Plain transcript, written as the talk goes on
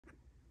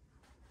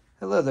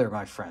Hello there,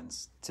 my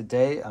friends.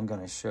 Today I'm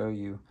going to show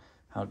you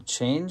how to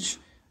change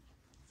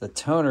the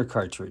toner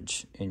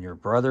cartridge in your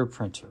Brother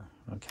printer.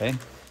 Okay,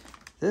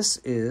 this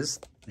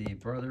is the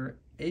Brother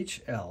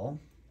HL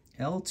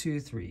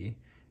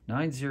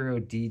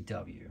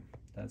L2390DW.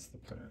 That's the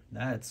printer.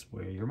 That's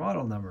where your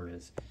model number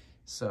is.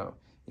 So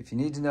if you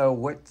need to know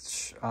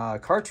which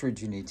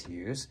cartridge you need to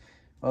use,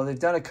 well, they've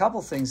done a couple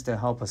things to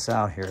help us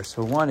out here.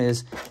 So one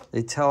is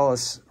they tell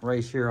us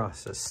right here on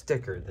a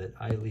sticker that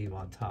I leave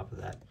on top of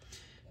that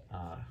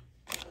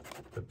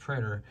the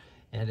printer,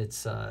 and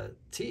it's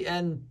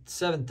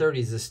TN730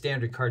 is the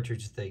standard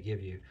cartridge that they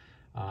give you,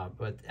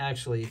 but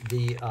actually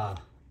the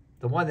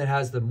one that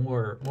has the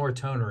more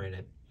toner in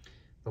it,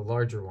 the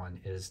larger one,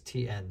 is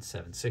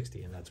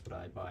TN760, and that's what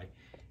I buy.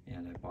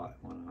 And I bought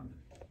one on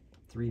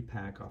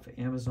 3-pack off of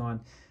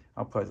Amazon.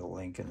 I'll put a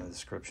link in the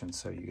description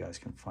so you guys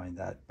can find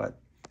that. But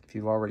if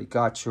you've already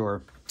got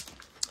your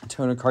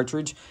toner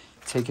cartridge,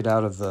 take it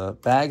out of the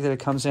bag that it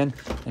comes in,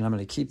 and I'm going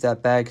to keep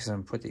that bag because I'm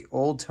going to put the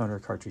old toner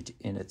cartridge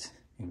in it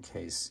in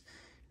case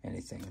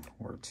anything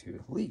were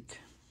to leak.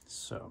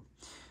 So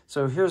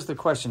here's the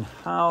question: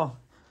 how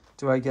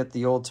do I get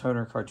the old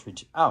toner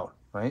cartridge out?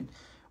 Right?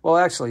 Well,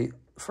 actually,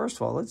 first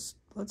of all, let's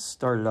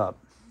start it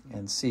up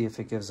and see if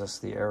it gives us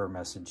the error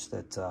message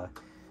that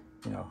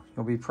you know,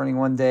 you'll be printing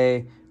one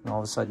day and all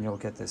of a sudden you'll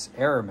get this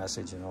error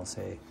message and it'll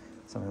say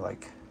something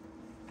like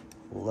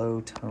low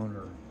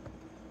toner.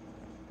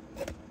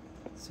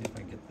 Let's see if I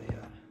can get the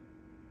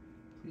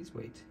please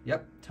wait.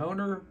 Yep,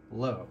 toner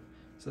low.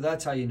 So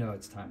that's how you know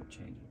it's time to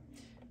change it.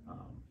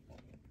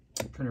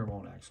 The printer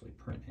won't actually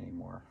print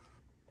anymore,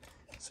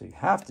 so you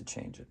have to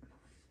change it.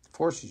 It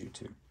forces you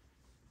to.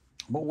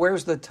 But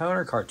where's the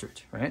toner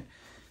cartridge, right?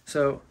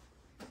 So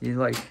you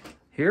like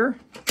here?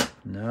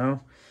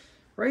 No.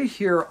 Right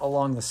here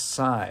along the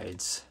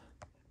sides,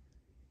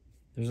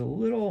 there's a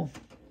little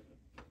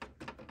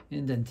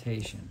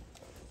indentation.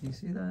 You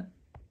see that?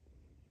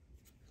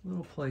 A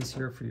little place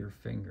here for your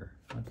finger,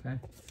 okay?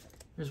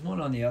 There's one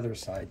on the other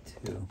side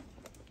too.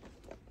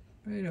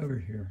 Right over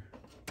here.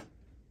 A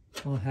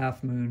little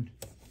half moon.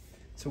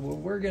 So what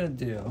we're gonna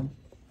do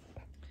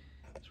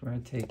is we're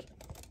gonna take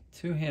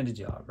two-handed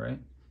job, right?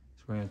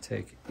 So we're gonna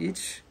take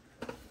each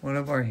one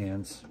of our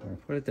hands, we're gonna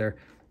put it there.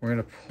 We're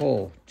gonna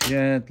pull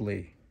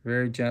gently,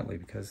 very gently,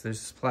 because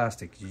this is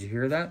plastic. Did you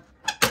hear that?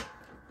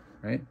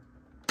 Right?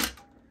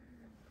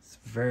 It's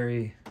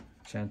very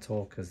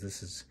gentle because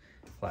this is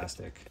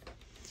plastic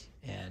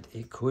and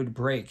it could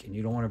break, and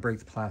you don't want to break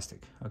the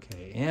plastic.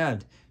 Okay,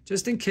 and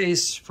just in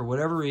case, for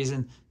whatever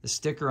reason, the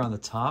sticker on the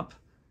top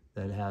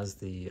that has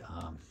the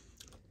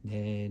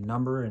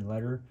number and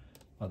letter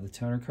of the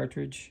toner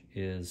cartridge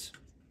is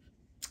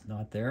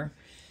not there.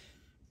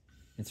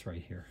 It's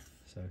right here.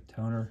 So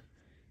toner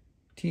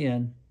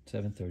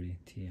TN730,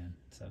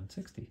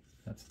 TN760.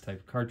 That's the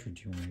type of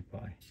cartridge you want to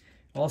buy.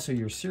 Also,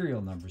 your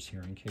serial numbers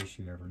here in case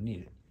you ever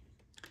need it.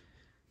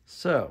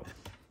 So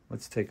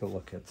let's take a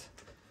look at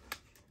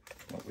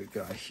what we've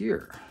got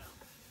here.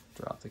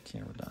 Drop the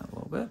camera down a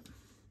little bit.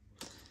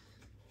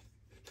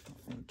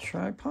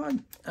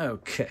 Tripod.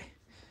 Okay.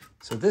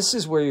 So this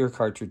is where your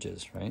cartridge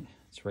is, right?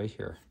 It's right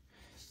here.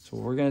 So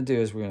what we're going to do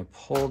is we're going to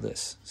pull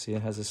this. See,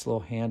 it has this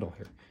little handle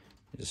here.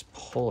 You just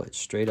pull it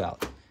straight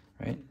out,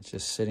 right? It's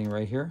just sitting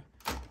right here.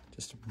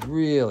 Just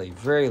really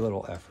very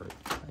little effort.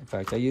 In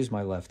fact, I use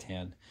my left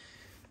hand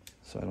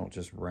so I don't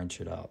just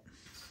wrench it out.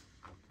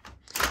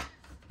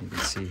 You can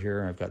see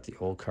here, I've got the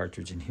old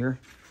cartridge in here.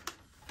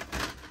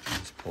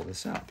 Just pull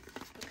this out.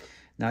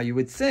 Now you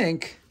would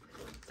think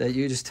that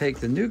you just take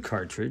the new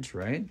cartridge,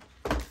 right?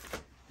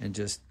 And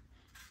just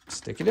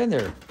stick it in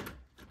there.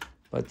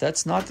 But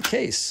that's not the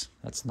case.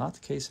 That's not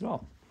the case at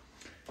all.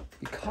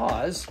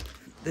 Because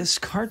this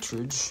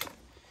cartridge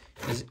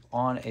is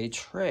on a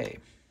tray.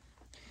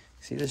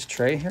 See this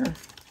tray here?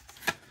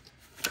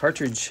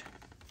 This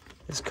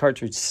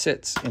cartridge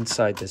sits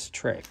inside this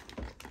tray.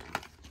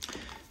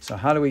 So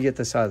how do we get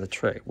this out of the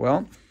tray?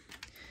 Well,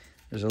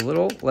 there's a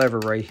little lever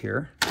right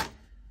here.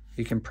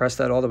 You can press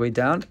that all the way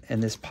down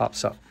and this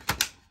pops up.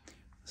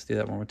 Let's do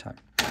that one more time.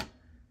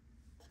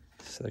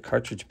 So the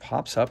cartridge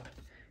pops up.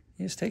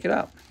 You just take it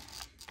out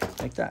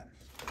like that.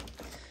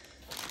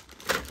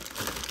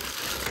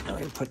 Now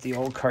we put the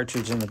old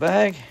cartridge in the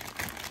bag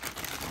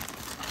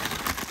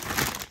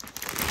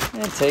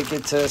and take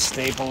it to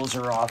Staples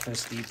or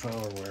Office Depot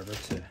or wherever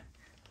to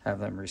have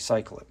them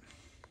recycle it.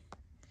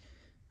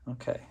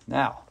 Okay,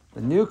 now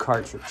the new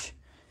cartridge.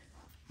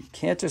 You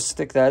can't just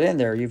stick that in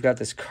there. You've got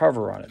this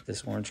cover on it,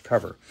 this orange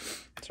cover.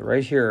 So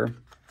right here,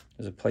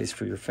 there's a place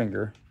for your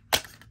finger,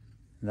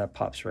 and that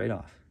pops right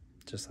off,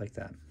 just like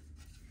that.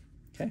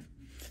 Okay,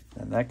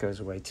 and that goes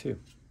away too.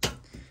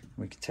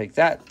 We can take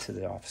that to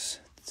the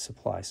office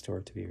supply store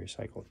to be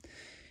recycled.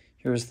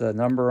 Here's the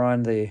number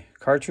on the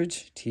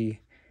cartridge,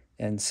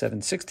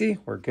 TN760.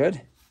 We're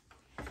good.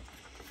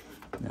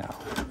 Now,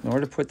 in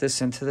order to put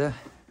this into the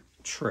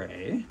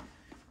tray,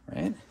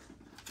 right?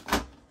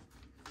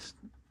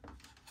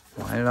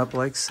 Line it up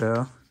like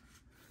so.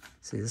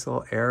 See this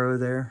little arrow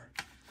there?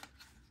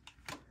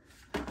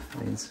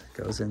 means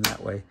it goes in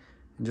that way.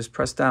 And just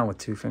press down with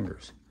 2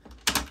 fingers.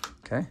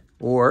 Okay?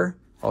 Or,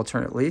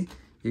 alternately,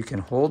 you can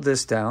hold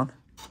this down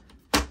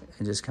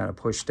and just kind of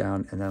push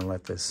down and then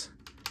let this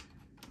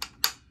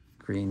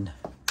green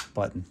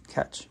button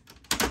catch.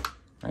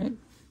 Right?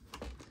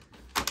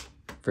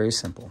 Very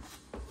simple.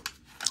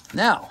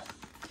 Now,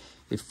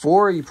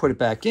 before you put it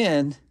back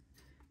in,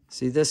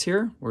 see this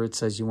here where it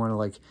says you want to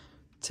like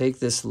take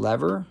this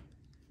lever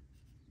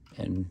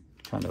and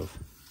kind of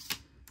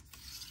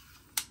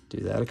do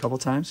that a couple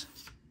times.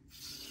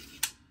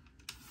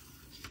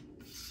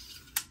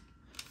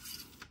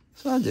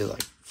 So I'll do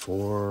like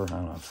 4, I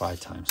don't know, 5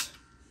 times.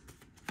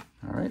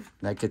 All right,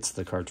 that gets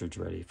the cartridge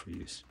ready for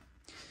use.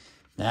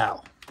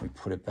 Now we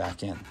put it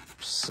back in.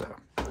 So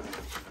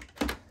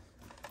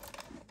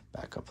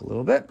back up a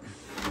little bit.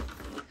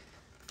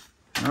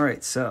 All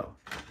right, so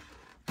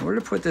in order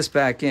to put this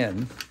back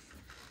in,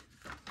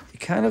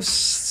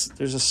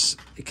 there's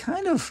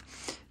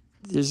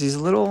these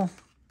little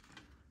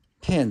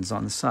pins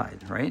on the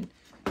side, right?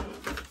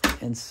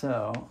 And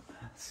so,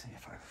 let's see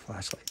if I have a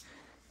flashlight.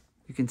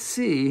 You can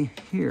see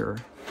here,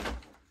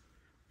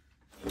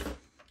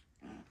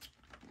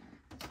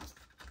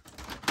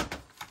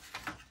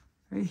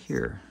 right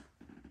here,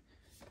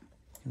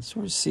 you can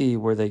sort of see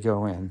where they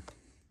go in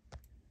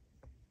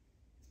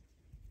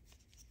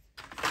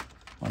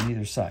on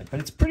either side.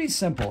 But it's pretty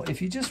simple.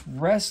 If you just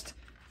rest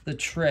the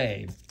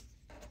tray,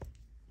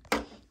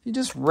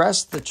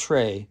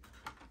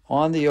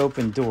 on the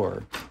open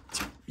door,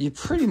 you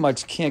pretty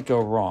much can't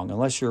go wrong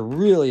unless you're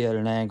really at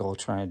an angle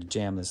trying to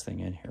jam this thing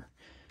in here.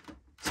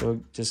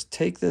 So just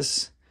take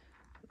this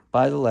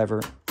by the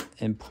lever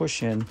and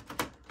push in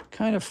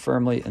kind of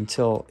firmly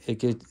until it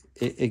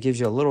gives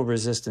you a little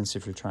resistance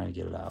if you're trying to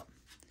get it out,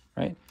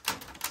 right?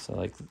 So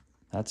like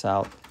that's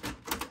out,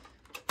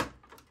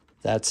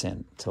 that's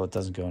in until it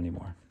doesn't go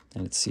anymore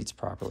and it seats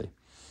properly.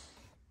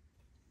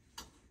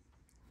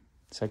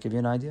 Does that give you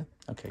an idea?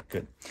 Okay,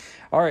 good.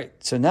 All right,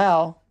 so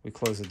now we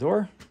close the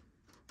door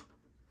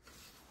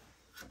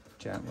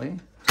gently,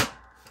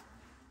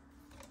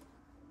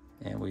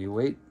 and we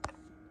wait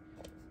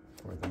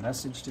for the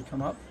message to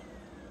come up.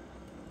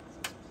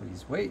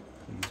 Please wait,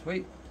 please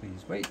wait,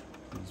 please wait,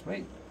 please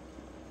wait.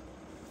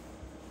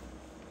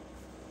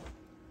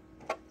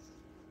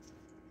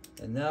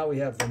 And now we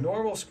have the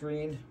normal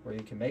screen where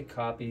you can make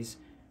copies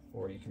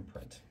or you can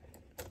print.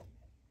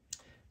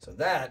 So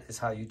that is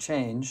how you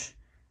change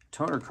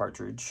toner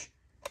cartridge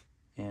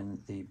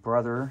in the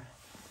Brother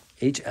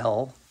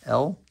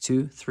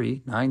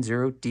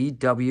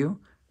HL-L2390DW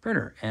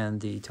printer. And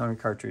the toner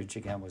cartridge,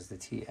 again, was the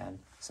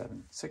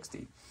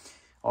TN760.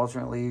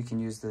 Alternately, you can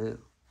use the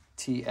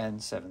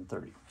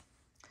TN730.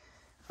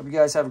 Hope you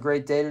guys have a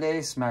great day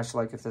today. Smash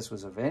like if this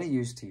was of any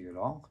use to you at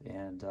all,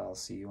 and I'll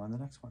see you on the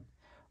next one.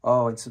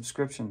 Oh, and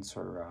subscriptions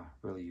are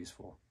really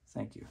useful.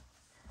 Thank you.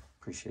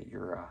 Appreciate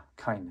your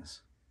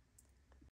kindness.